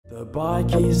The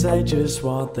bikies, they just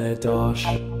want their dosh.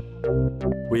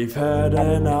 We've heard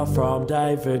enough from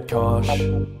David Kosh.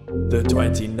 The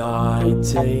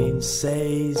 2019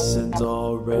 season's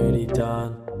already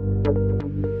done.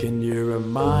 Can you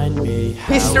remind me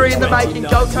how history in the making,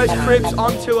 Gold Coast Crips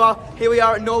on tour. Here we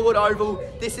are at Norwood Oval.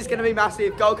 This is going to be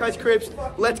massive. Gold Coast Crips,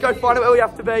 let's go find out where we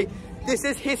have to be. This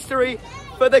is history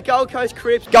for the Gold Coast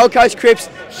Crips. Gold Coast Crips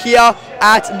here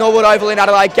at Norwood Oval in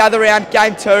Adelaide. Gather round,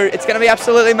 game 2. It's going to be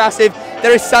absolutely massive.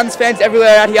 There is Suns fans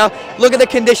everywhere out here. Look at the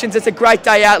conditions. It's a great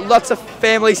day out. Lots of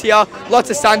families here. Lots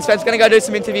of Suns fans. We're going to go do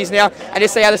some interviews now and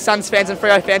just see how the Suns fans and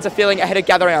Freo fans are feeling ahead of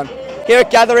Gather round. Here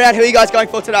at Gather round, who are you guys going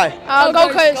for today? Gold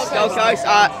Coast. Gold Coast.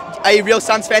 Are you real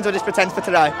Suns fans or just pretend for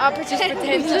today?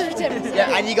 Pretend.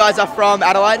 Yeah, and you guys are from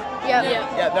Adelaide? Yeah.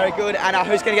 Yeah, very good. And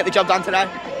who's going to get the job done today?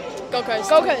 Gold Coast.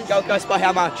 Gold Coast. Gold Coast by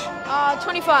how much?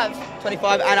 25.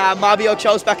 25. And Marby or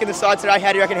Charles back in the side today.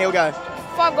 How do you reckon he'll go?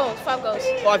 5 goals. 5 goals.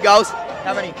 5 goals?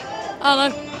 How many? I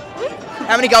don't know.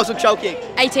 How many goals will Chol kick?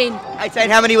 18. 18.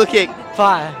 How many will kick?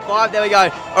 5. 5. There we go.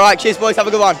 All right, cheers, boys. Have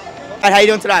a good one. And how you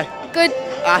doing today? Good.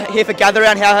 Here for Gather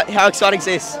round. How exciting is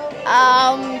this?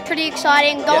 Pretty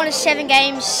exciting. Going to 7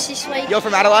 games this week. You're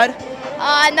from Adelaide?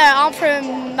 No, I'm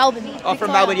from Melbourne. I'm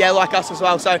from Melbourne, yeah, like us as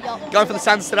well. So, going for the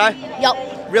Suns today? Yup.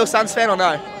 Real Suns fan or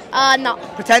no? No.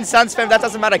 Pretend Suns fan, that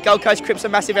doesn't matter. Gold Coast Crips are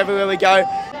massive everywhere we go.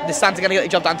 The Suns are going to get the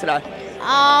job done today.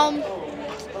 I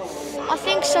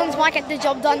think Suns might get the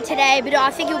job done today, but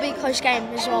I think it'll be a close game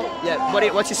as well. Yeah,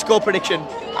 what's your score prediction?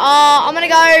 I'm going to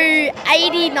go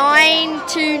 89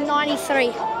 to 93.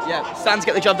 Yeah, Suns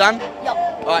get the job done? Yup.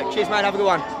 All right, cheers, mate. Have a good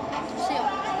one. See ya.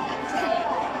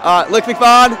 All right, Luke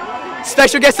McMahon,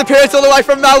 special guest appearance all the way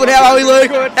from Melbourne. How are we, Luke?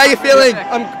 Good. How are you feeling?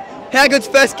 Yeah, How good's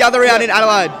first Gather round in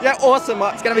Adelaide? yeah, awesome.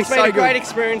 It's gonna be so been a good. great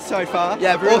experience so far.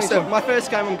 Yeah, I've really awesome. enjoyed my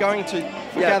first game I'm going to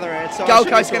for Gather round. So Gold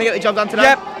Coast going to get the job done today?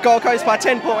 Yep, Gold Coast by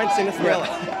 10 points in a thriller.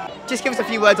 Just give us a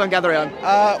few words on Gather round.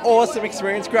 Awesome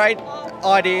experience, great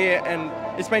idea, and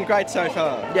it's been great so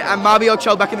far. Yeah, and Marby or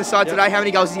Chol back in the side today. How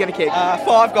many goals is he going to kick?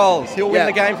 5 goals. He'll win Yeah.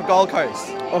 the game for Gold Coast.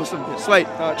 Awesome. Sweet.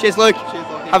 Right. Cheers, Luke. Cheers,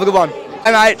 Lachy. Have a good one.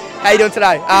 Hey, mate. How you doing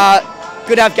today?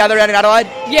 Good to have Gather round in Adelaide.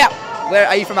 Yep. Where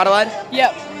are you from, Adelaide?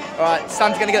 Yep. All right.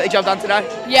 Suns going to get the job done today.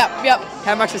 Yep.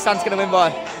 How much the Suns going to win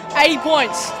by? 80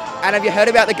 points. And have you heard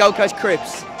about the Gold Coast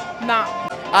Crips? Nah.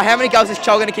 How many goals is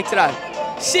Chol going to kick today?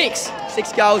 6.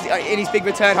 6 goals in his big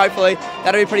return, hopefully.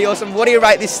 That'll be pretty awesome. What do you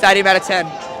rate this stadium out of 10?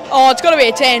 Oh, it's got to be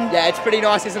a 10. Yeah, it's pretty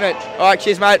nice, isn't it? All right,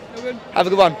 cheers, mate. Have a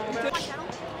good one.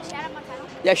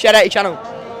 Yeah, shout out your channel.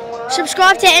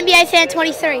 Subscribe to NBA Fan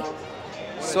 23.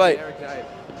 Sweet.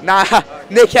 Nah,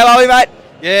 Nick, how are we, mate?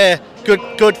 Yeah,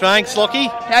 good. Thanks, Lachy.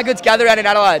 How good's Gather round in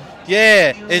Adelaide?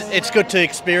 Yeah, it's good to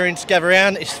experience Gather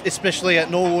round, especially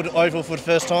at Norwood Oval for the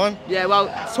first time. Yeah, well,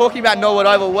 talking about Norwood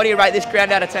Oval, what do you rate this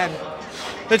ground out of 10?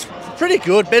 It's pretty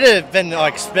good, better than I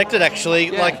expected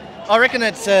actually. Yeah. Like, I reckon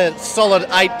it's a solid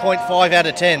 8.5 out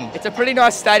of 10. It's a pretty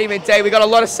nice stadium indeed. We got a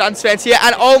lot of Suns fans here,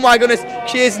 and oh my goodness,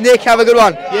 cheers, Nick. Have a good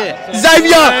one. Yeah.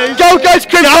 Xavier, Gold Coast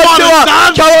Crips on tour.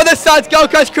 Come on, the Suns. Gold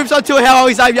Coast Crips on tour. How are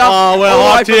we, Xavier? Oh, we're All the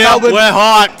way hyped from here. Melbourne. We're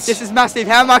hyped. This is massive.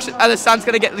 How much are the Suns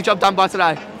going to get the job done by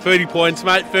today? 30 points,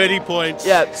 mate. 30 points.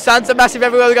 Yeah, Suns are massive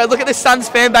everywhere we go. Look at the Suns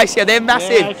fan base here. They're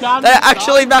massive. They're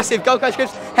actually massive. Gold Coast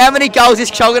Crips. How many goals is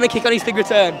Chol going to kick on his big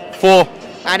return? 4.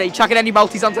 And are you chucking any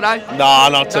multis on today? Nah,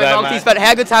 not today, No multis, mate. but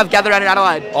how good to have Gather round in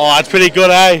Adelaide? Oh, it's pretty good,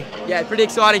 eh? Yeah, pretty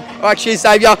exciting. All right, cheers,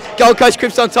 Xavier. Gold Coast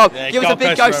Crips on top. Yeah, Give us a Gold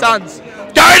big Coast go, forever. Suns.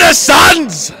 Go to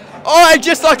Suns! Oh, and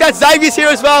just like that, Xavier's here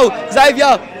as well.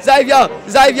 Xavier, Fan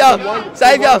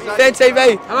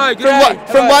TV. Hello,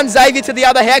 From one Xavier to the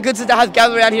other, how good is it to have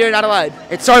Gather round here in Adelaide?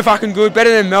 It's so fucking good,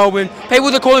 better than Melbourne. People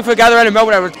that are calling for a gather round in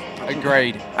Melbourne.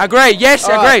 Agreed. Agree, yes,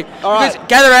 All right, agree. all right. Because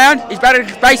gather round is better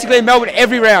basically in Melbourne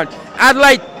every round.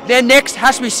 Adelaide, then next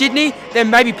has to be Sydney, then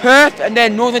maybe Perth, and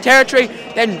then Northern Territory,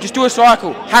 then just do a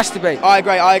cycle. Has to be. I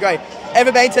agree.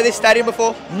 Ever been to this stadium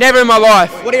before? Never in my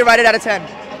life. What do you rate it out of 10?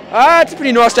 It's a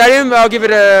pretty nice stadium. I'll give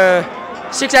it a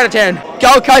 6 out of 10.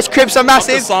 Gold Coast Crips are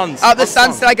massive. Up the Suns. Up the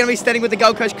Suns today, going to be standing with the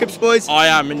Gold Coast Crips boys. I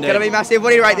am indeed. Going to be massive. What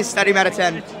do you rate this stadium out of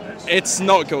 10? It's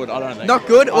not good, I don't think. Not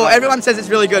good? Well, everyone says it's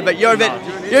really good, but you're a bit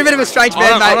of a strange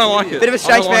man, mate. I don't like it. Bit of a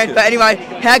strange I don't like man. it. But anyway,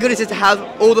 how good is it to have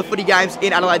all the footy games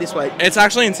in Adelaide this week? It's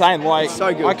actually insane. Like,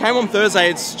 So good. I came on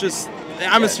Thursday, it's just, the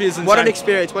atmosphere's insane. What an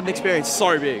experience.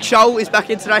 So big. Chol is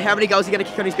back in today. How many goals are you going to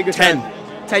kick on his big return? 10.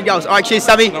 10 goals. All right, cheers,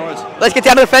 Sammy. No worries. Let's get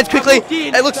down to the fence quickly.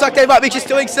 It looks like they might be just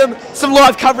doing some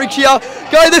live coverage here.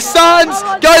 Go the Suns!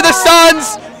 Go the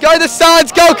Suns! Go the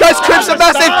Suns! Gold Coast Crips are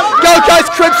massive! Gold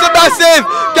Coast Crips are massive!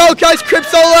 Gold Coast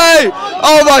Crips all the way!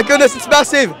 Oh my goodness, it's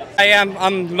massive. I am.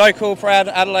 I'm local, proud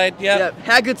Adelaide. Yeah.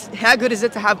 How good is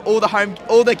it to have all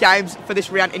the games for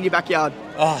this round in your backyard?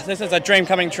 Oh, this is a dream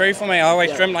coming true for me. I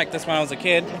always dreamt like this when I was a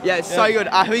kid. Yeah, it's so good.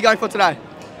 Who are you going for today?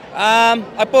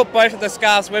 I bought both of the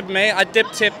scarves with me. I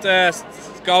tipped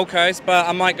Gold Coast, but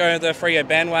I might go the Freo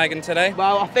bandwagon today.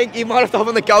 Well, I think you might have to hop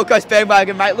on the Gold Coast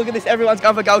bandwagon, mate. Look at this. Everyone's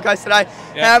going for Gold Coast today.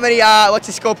 Yeah. How many? What's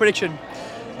your score prediction?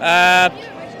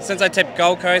 Since I tipped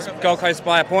Gold Coast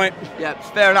by a point. Yeah,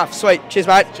 fair enough. Sweet. Cheers,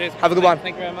 mate. Cheers. Have a good one.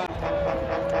 Thank you very much.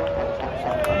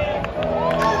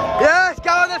 Yes,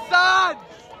 go on the Suns!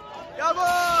 Come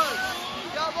on!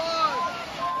 Come on!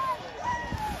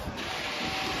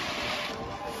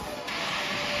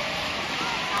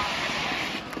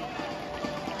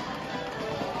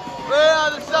 We are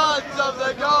the sons of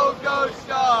the Gold Coast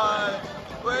sky.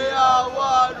 We are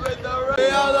one with the... We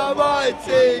are the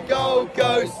mighty Gold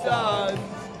Coast Suns.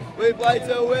 We play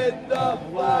to win the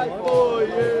flag for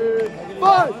you.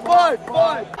 Fight, fight,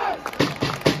 fight!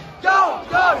 Gold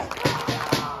Coast!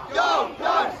 Gold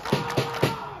Coast!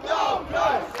 Gold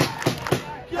Coast!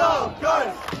 Gold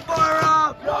Coast! Fire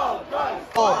up! Gold Coast!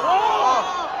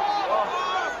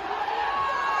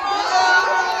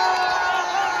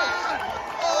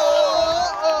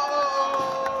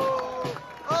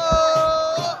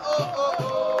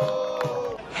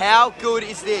 How good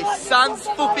is this? Suns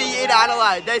footy in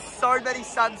Adelaide. There's so many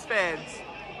Suns fans.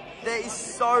 There is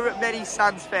so many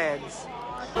Suns fans.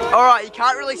 Alright, you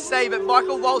can't really see, but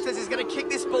Michael Walters is going to kick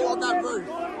this ball on that roof.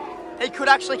 He could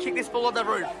actually kick this ball on the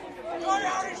roof.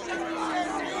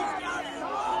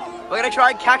 We're going to try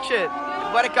and catch it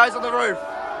when it goes on the roof.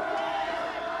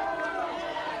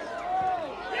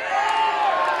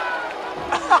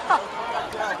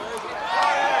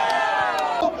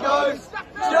 Coast,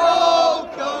 Joe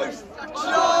Coast,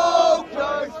 Joe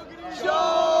Coast,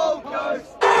 Joe Coast.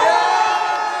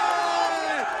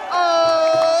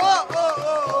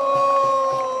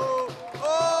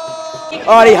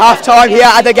 Alrighty, half time here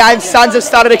at the game. Suns have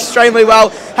started extremely well.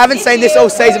 Haven't seen this all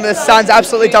season, but the Suns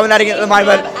absolutely dominating it at the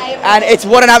moment. And it's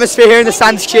what an atmosphere here in the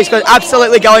Suns cheers squad.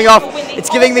 Absolutely going off. It's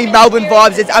giving me Melbourne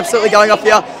vibes. It's absolutely going off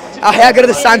here. How good are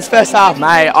the Suns first half?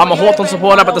 Mate, I'm a Hawthorn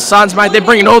supporter, but the Suns, mate, they're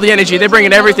bringing all the energy. They're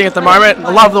bringing everything at the moment.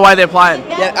 I love the way they're playing.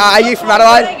 Yeah, are you from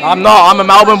Adelaide? I'm not. I'm a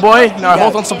Melbourne boy,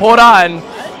 Hawthorn supporter, and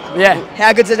yeah.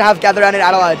 How good is it to have gather around in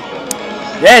Adelaide?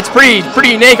 Yeah, it's pretty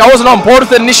unique. I wasn't on board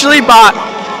with it initially, but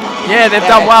yeah, they've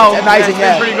done well. It's amazing,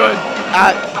 It's been pretty good.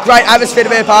 Great atmosphere to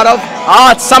be a part of.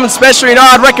 It's something special,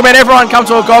 I'd recommend everyone come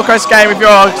to a Gold Coast game if you're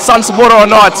a Sun supporter or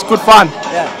not. It's good fun.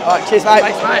 Yeah. Alright, cheers, mate.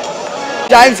 Thanks, mate.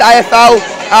 James, AFL,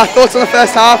 thoughts on the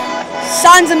first half?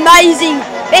 Suns amazing.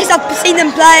 Best I've seen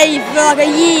them play for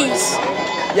like years.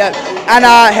 Yeah. And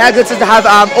how good is it to have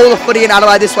all the footy in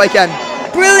Adelaide this weekend?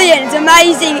 Brilliant, it's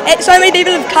amazing. So many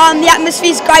people have come, the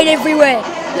atmosphere's great everywhere.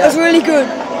 It was really good.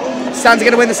 Suns are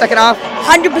going to win the second half?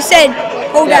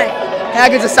 100% all day. How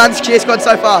good's the Suns cheer squad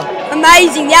so far?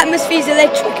 Amazing, the atmosphere's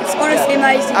electric. It's honestly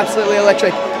amazing. Absolutely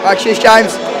electric. Alright, cheers,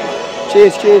 James.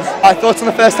 Cheers. Thoughts on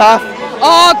the first half?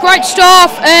 Great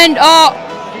stuff, and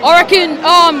I reckon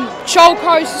Gold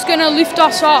Coast is going to lift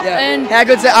us up. Yeah. And how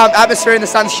good's the atmosphere in the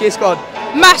Suns cheer squad?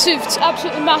 Massive, it's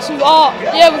absolutely massive.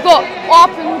 Yeah, we've got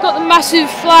we've got the massive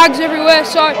flags everywhere,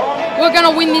 so we're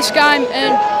going to win this game.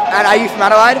 And are you from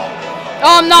Adelaide?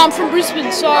 No, I'm from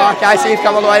Brisbane, so... Okay, so you've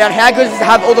come all the way down. How good is it to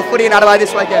have all the footy in Adelaide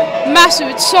this weekend? Massive,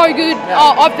 it's so good.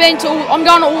 Yeah. I'm going to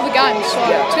all the games, so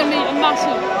it's going to be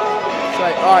massive.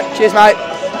 Sweet. Alright, cheers, mate.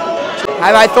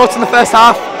 Hey, mate, thoughts on the first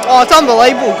half? Oh, it's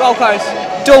unbelievable. Gold Coast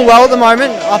doing well at the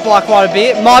moment, up by quite a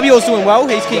bit. Marbior's doing well.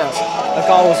 He's kicked a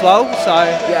goal as well, so...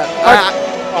 Yeah.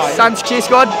 Suns cheer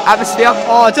squad, atmosphere?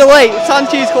 Oh, it's elite. Suns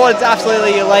cheer squad is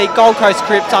absolutely elite. Gold Coast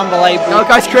Crips, unbelievable. Gold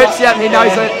Coast Crips, yeah, he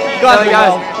knows it. Guys, there we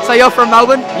go. So you're from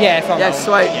Melbourne? Yeah, from Melbourne.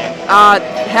 Sweet.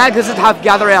 How good is it to have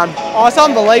gather round? Oh, it's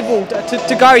unbelievable.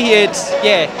 To go here, it's,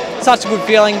 such a good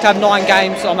feeling to have 9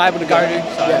 games I'm able to go to,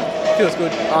 so it feels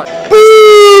good.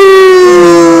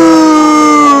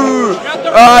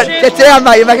 Alright, get down,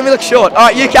 mate, you're making me look short.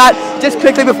 Alright, you can't, just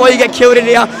quickly before you get killed in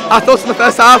here, thoughts on the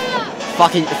first half?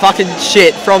 Fucking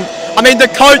shit. The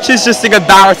coach is just an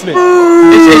embarrassment.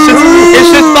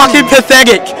 It's just fucking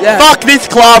pathetic. Yeah. Fuck this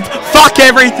club. Fuck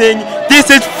everything. This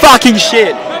is fucking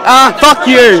shit. Fuck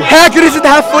you. How good is it to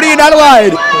have footy in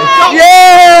Adelaide?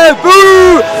 Yeah!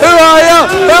 Boo! Who are ya?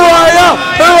 Who are ya?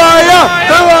 Who are ya?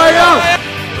 Who are ya?